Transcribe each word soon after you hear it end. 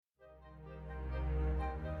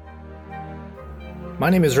My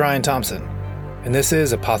name is Ryan Thompson, and this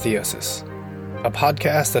is Apotheosis, a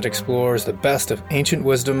podcast that explores the best of ancient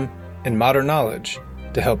wisdom and modern knowledge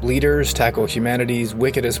to help leaders tackle humanity's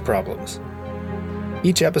wickedest problems.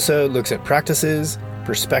 Each episode looks at practices,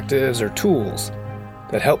 perspectives, or tools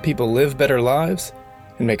that help people live better lives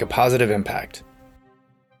and make a positive impact.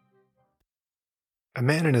 A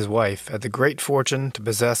man and his wife had the great fortune to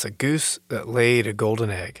possess a goose that laid a golden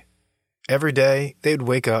egg. Every day, they would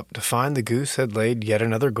wake up to find the goose had laid yet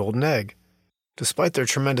another golden egg. Despite their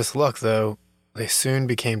tremendous luck, though, they soon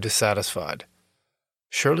became dissatisfied.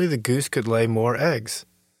 Surely the goose could lay more eggs.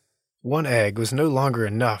 One egg was no longer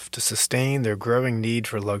enough to sustain their growing need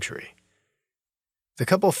for luxury. The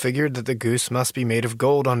couple figured that the goose must be made of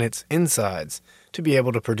gold on its insides to be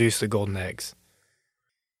able to produce the golden eggs.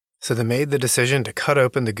 So they made the decision to cut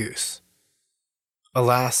open the goose.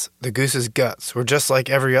 Alas, the goose's guts were just like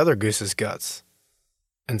every other goose's guts.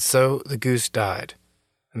 And so the goose died,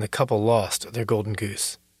 and the couple lost their golden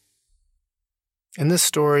goose. In this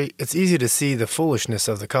story, it's easy to see the foolishness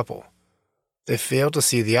of the couple. They fail to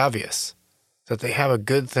see the obvious, that they have a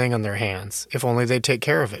good thing on their hands if only they take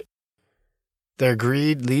care of it. Their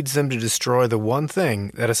greed leads them to destroy the one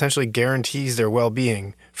thing that essentially guarantees their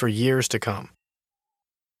well-being for years to come.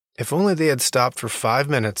 If only they had stopped for 5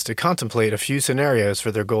 minutes to contemplate a few scenarios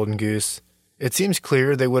for their golden goose, it seems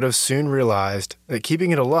clear they would have soon realized that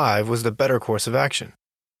keeping it alive was the better course of action.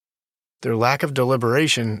 Their lack of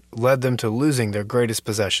deliberation led them to losing their greatest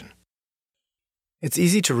possession. It's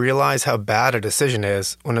easy to realize how bad a decision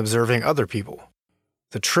is when observing other people.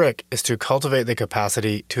 The trick is to cultivate the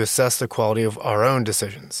capacity to assess the quality of our own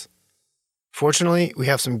decisions. Fortunately, we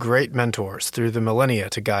have some great mentors through the millennia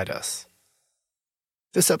to guide us.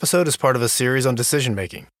 This episode is part of a series on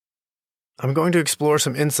decision-making. I'm going to explore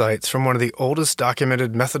some insights from one of the oldest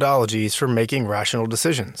documented methodologies for making rational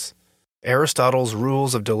decisions, Aristotle's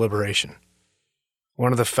rules of deliberation.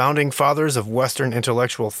 One of the founding fathers of Western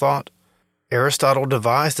intellectual thought, Aristotle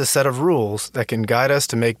devised a set of rules that can guide us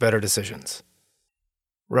to make better decisions.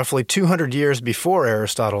 Roughly 200 years before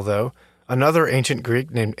Aristotle, though, another ancient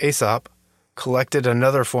Greek named Aesop collected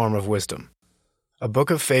another form of wisdom, a book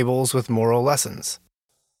of fables with moral lessons.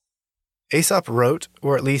 Aesop wrote,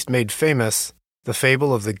 or at least made famous, the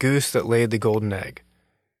fable of the goose that laid the golden egg.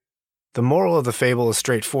 The moral of the fable is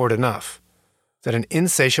straightforward enough, that an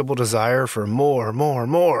insatiable desire for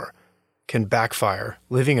more can backfire,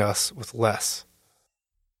 leaving us with less.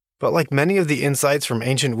 But like many of the insights from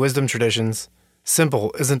ancient wisdom traditions,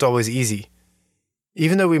 simple isn't always easy.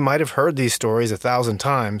 Even though we might have heard these stories 1,000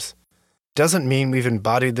 times, doesn't mean we've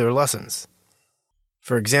embodied their lessons.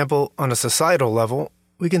 For example, on a societal level,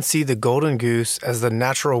 we can see the golden goose as the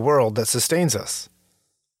natural world that sustains us.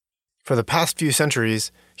 For the past few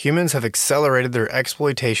centuries, humans have accelerated their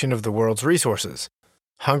exploitation of the world's resources,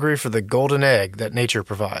 hungry for the golden egg that nature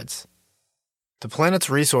provides. The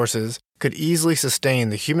planet's resources could easily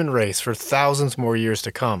sustain the human race for thousands more years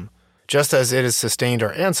to come, just as it has sustained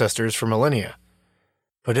our ancestors for millennia.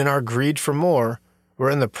 But in our greed for more,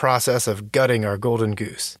 we're in the process of gutting our golden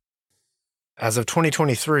goose. As of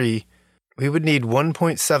 2023, we would need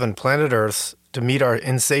 1.7 planet Earths to meet our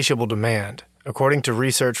insatiable demand, according to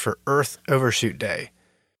research for Earth Overshoot Day,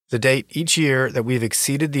 the date each year that we've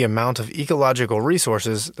exceeded the amount of ecological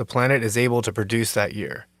resources the planet is able to produce that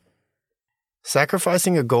year.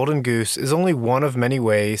 Sacrificing a golden goose is only one of many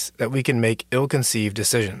ways that we can make ill-conceived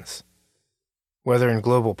decisions. Whether in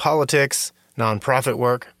global politics, nonprofit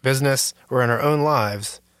work, business, or in our own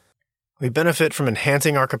lives, we benefit from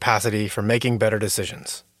enhancing our capacity for making better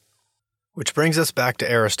decisions. Which brings us back to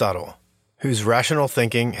Aristotle, whose rational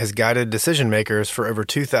thinking has guided decision-makers for over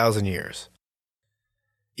 2,000 years.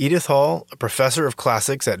 Edith Hall, a professor of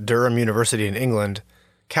classics at Durham University in England,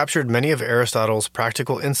 captured many of Aristotle's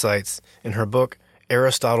practical insights in her book,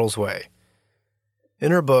 Aristotle's Way.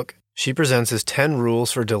 In her book, she presents his 10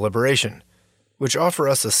 rules for deliberation, which offer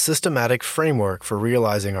us a systematic framework for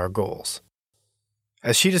realizing our goals.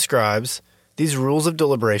 As she describes, these rules of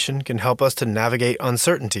deliberation can help us to navigate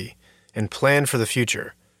uncertainty and plan for the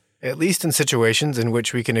future, at least in situations in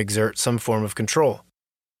which we can exert some form of control.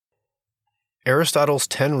 Aristotle's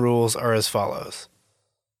 10 rules are as follows.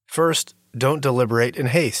 First, don't deliberate in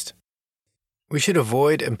haste. We should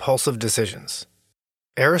avoid impulsive decisions.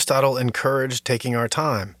 Aristotle encouraged taking our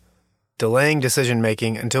time, delaying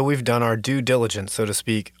decision-making until we've done our due diligence, so to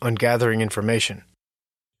speak, on gathering information.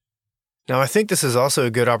 Now, I think this is also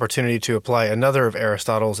a good opportunity to apply another of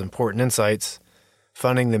Aristotle's important insights,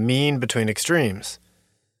 finding the mean between extremes.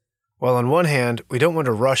 While on one hand, we don't want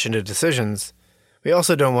to rush into decisions, we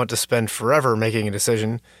also don't want to spend forever making a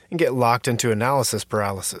decision and get locked into analysis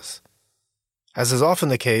paralysis. As is often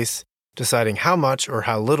the case, deciding how much or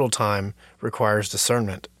how little time requires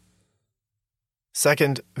discernment.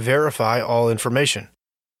 Second, verify all information.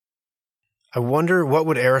 I wonder what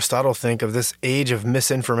would Aristotle think of this age of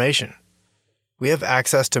misinformation? We have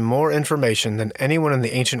access to more information than anyone in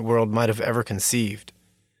the ancient world might have ever conceived,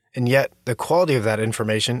 and yet the quality of that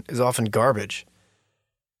information is often garbage.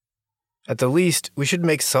 At the least, we should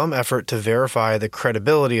make some effort to verify the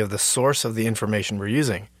credibility of the source of the information we're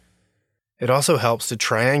using. It also helps to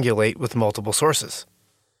triangulate with multiple sources.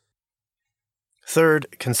 Third,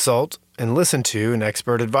 consult and listen to an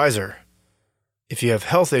expert advisor. If you have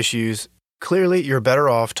health issues, clearly you're better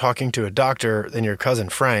off talking to a doctor than your cousin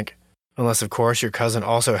Frank, unless, of course, your cousin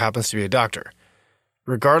also happens to be a doctor.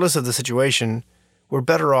 Regardless of the situation, we're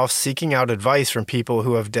better off seeking out advice from people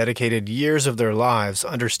who have dedicated years of their lives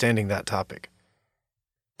understanding that topic.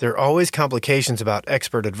 There are always complications about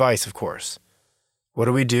expert advice, of course. What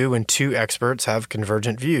do we do when two experts have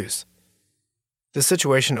convergent views? This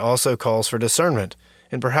situation also calls for discernment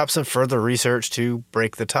and perhaps some further research to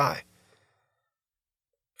break the tie.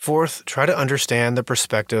 Fourth, try to understand the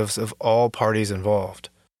perspectives of all parties involved.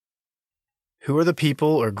 Who are the people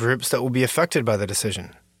or groups that will be affected by the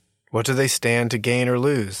decision? What do they stand to gain or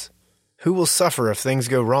lose? Who will suffer if things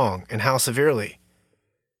go wrong, and how severely?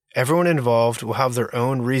 Everyone involved will have their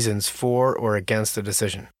own reasons for or against the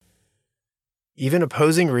decision. Even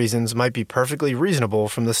opposing reasons might be perfectly reasonable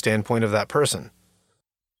from the standpoint of that person.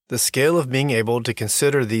 The scale of being able to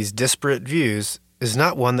consider these disparate views is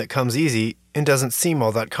not one that comes easy and doesn't seem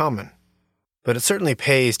all that common. But it certainly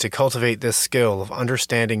pays to cultivate this skill of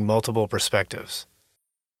understanding multiple perspectives.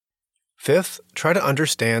 Fifth, try to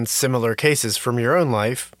understand similar cases from your own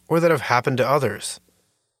life or that have happened to others.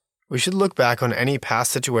 We should look back on any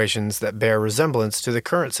past situations that bear resemblance to the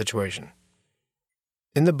current situation.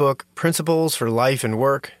 In the book Principles for Life and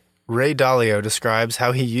Work, Ray Dalio describes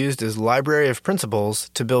how he used his library of principles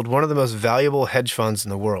to build one of the most valuable hedge funds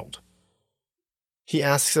in the world. He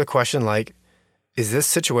asks a question like, is this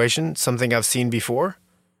situation something I've seen before?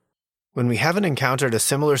 When we haven't encountered a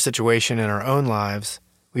similar situation in our own lives,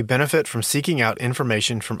 we benefit from seeking out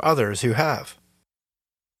information from others who have.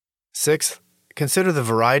 Sixth, consider the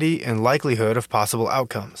variety and likelihood of possible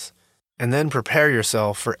outcomes, and then prepare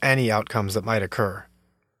yourself for any outcomes that might occur.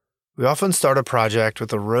 We often start a project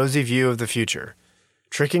with a rosy view of the future,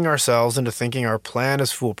 tricking ourselves into thinking our plan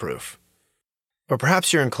is foolproof. Or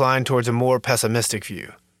perhaps you're inclined towards a more pessimistic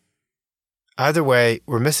view. Either way,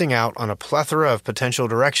 we're missing out on a plethora of potential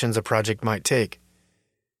directions a project might take.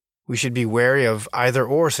 We should be wary of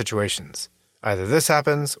either-or situations. Either this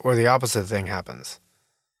happens or the opposite thing happens.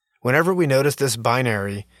 Whenever we notice this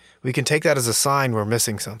binary, we can take that as a sign we're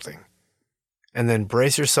missing something. And then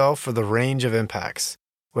brace yourself for the range of impacts,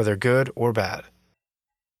 whether good or bad.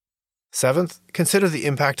 Seventh, consider the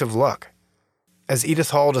impact of luck. As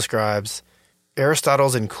Edith Hall describes,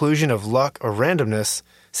 Aristotle's inclusion of luck or randomness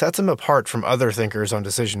sets him apart from other thinkers on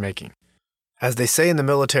decision-making. As they say in the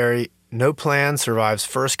military, no plan survives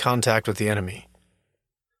first contact with the enemy.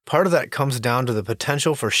 Part of that comes down to the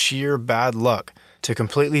potential for sheer bad luck to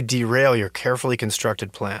completely derail your carefully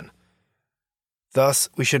constructed plan. Thus,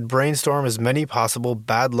 we should brainstorm as many possible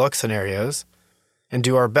bad luck scenarios and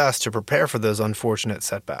do our best to prepare for those unfortunate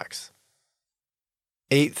setbacks.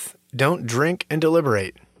 Eighth, don't drink and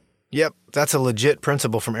deliberate. Yep, that's a legit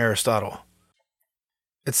principle from Aristotle.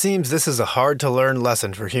 It seems this is a hard-to-learn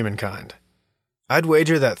lesson for humankind. I'd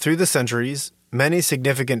wager that through the centuries, many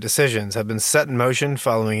significant decisions have been set in motion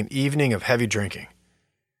following an evening of heavy drinking.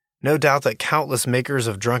 No doubt that countless makers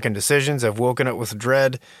of drunken decisions have woken up with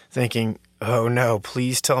dread, thinking, oh no,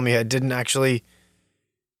 please tell me I didn't actually...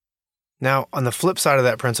 Now, on the flip side of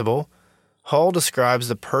that principle, Hall describes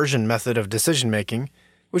the Persian method of decision-making,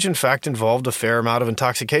 which in fact involved a fair amount of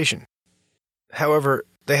intoxication. However,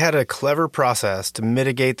 they had a clever process to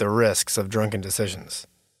mitigate the risks of drunken decisions.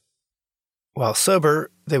 While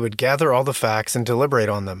sober, they would gather all the facts and deliberate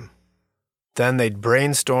on them. Then they'd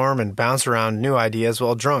brainstorm and bounce around new ideas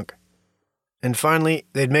while drunk. And finally,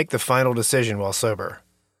 they'd make the final decision while sober.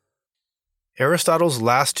 Aristotle's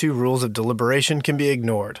last two rules of deliberation can be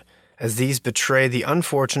ignored, as these betray the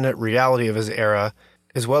unfortunate reality of his era,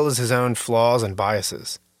 as well as his own flaws and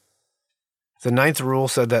biases. The ninth rule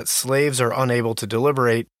said that slaves are unable to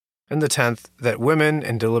deliberate, and the 10th that women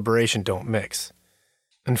and deliberation don't mix.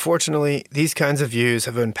 Unfortunately, these kinds of views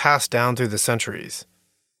have been passed down through the centuries,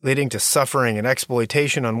 leading to suffering and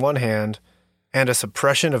exploitation on one hand, and a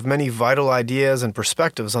suppression of many vital ideas and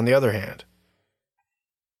perspectives on the other hand.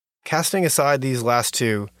 Casting aside these last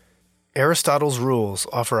two, Aristotle's rules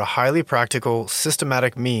offer a highly practical,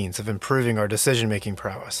 systematic means of improving our decision-making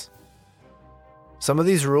prowess. Some of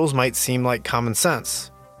these rules might seem like common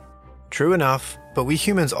sense. True enough, but we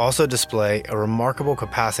humans also display a remarkable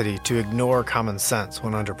capacity to ignore common sense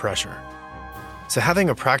when under pressure. So having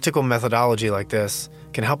a practical methodology like this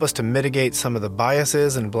can help us to mitigate some of the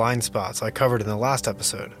biases and blind spots I covered in the last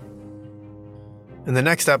episode. In the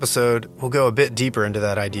next episode, we'll go a bit deeper into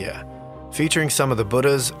that idea, featuring some of the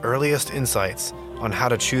Buddha's earliest insights on how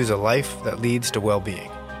to choose a life that leads to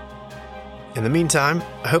well-being. In the meantime,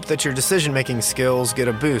 I hope that your decision-making skills get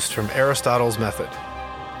a boost from Aristotle's method.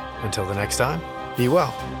 Until the next time, be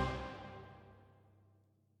well.